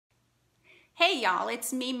Hey y'all,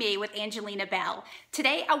 it's me with Angelina Bell.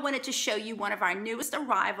 Today I wanted to show you one of our newest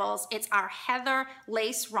arrivals. It's our Heather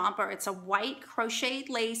Lace Romper. It's a white crocheted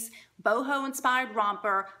lace, boho-inspired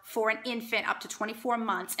romper for an infant up to 24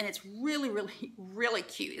 months, and it's really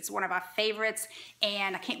cute. It's one of our favorites,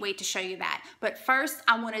 and I can't wait to show you that. But first,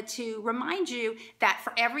 I wanted to remind you that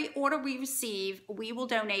for every order we receive, we will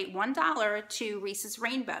donate $1 to Reese's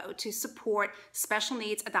Rainbow to support special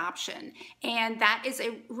needs adoption. And that is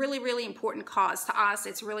a really important cause to us.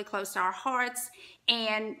 It's really close to our hearts,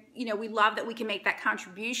 and we love that we can make that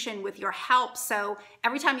contribution with your help. So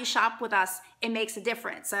every time you shop with us, it makes a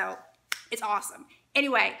difference. So it's awesome.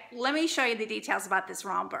 Anyway, let me show you the details about this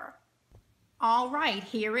romper. All right,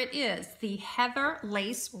 here it is, the Heather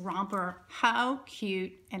Lace Romper. How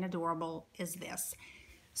cute and adorable is this?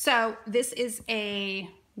 So this is a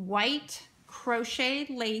white crocheted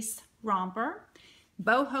lace romper,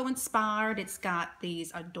 boho inspired. It's got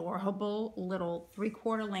these adorable little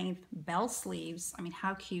 3/4 length bell sleeves. I mean,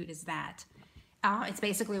 how cute is that? It's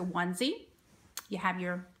basically a onesie. You have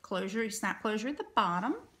your closure, your snap closure at the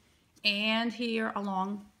bottom, and here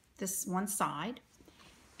along this one side.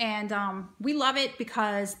 And we love it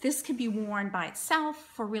because this can be worn by itself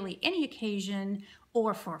for really any occasion,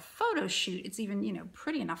 or for a photo shoot. It's even,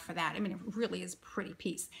 pretty enough for that. I mean, it really is a pretty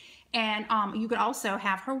piece. And you could also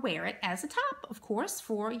have her wear it as a top, of course,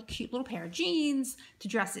 for a cute little pair of jeans, to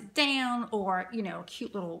dress it down, or, a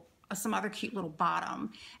cute little, some other cute little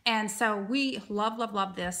bottom. And so we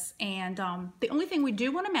love this. And the only thing we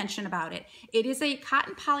do want to mention about it, it is a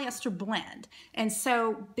cotton polyester blend. And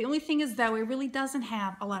so the only thing is, though, it really doesn't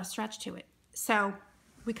have a lot of stretch to it. So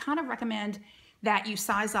we kind of recommend that you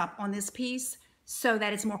size up on this piece so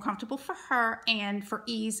that it's more comfortable for her and for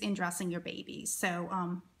ease in dressing your baby.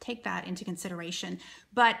 So take that into consideration.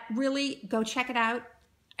 But really, go check it out.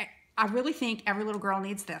 I really think every little girl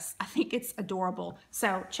needs this. I think it's adorable.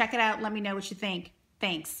 So check it out. Let me know what you think.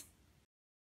 Thanks.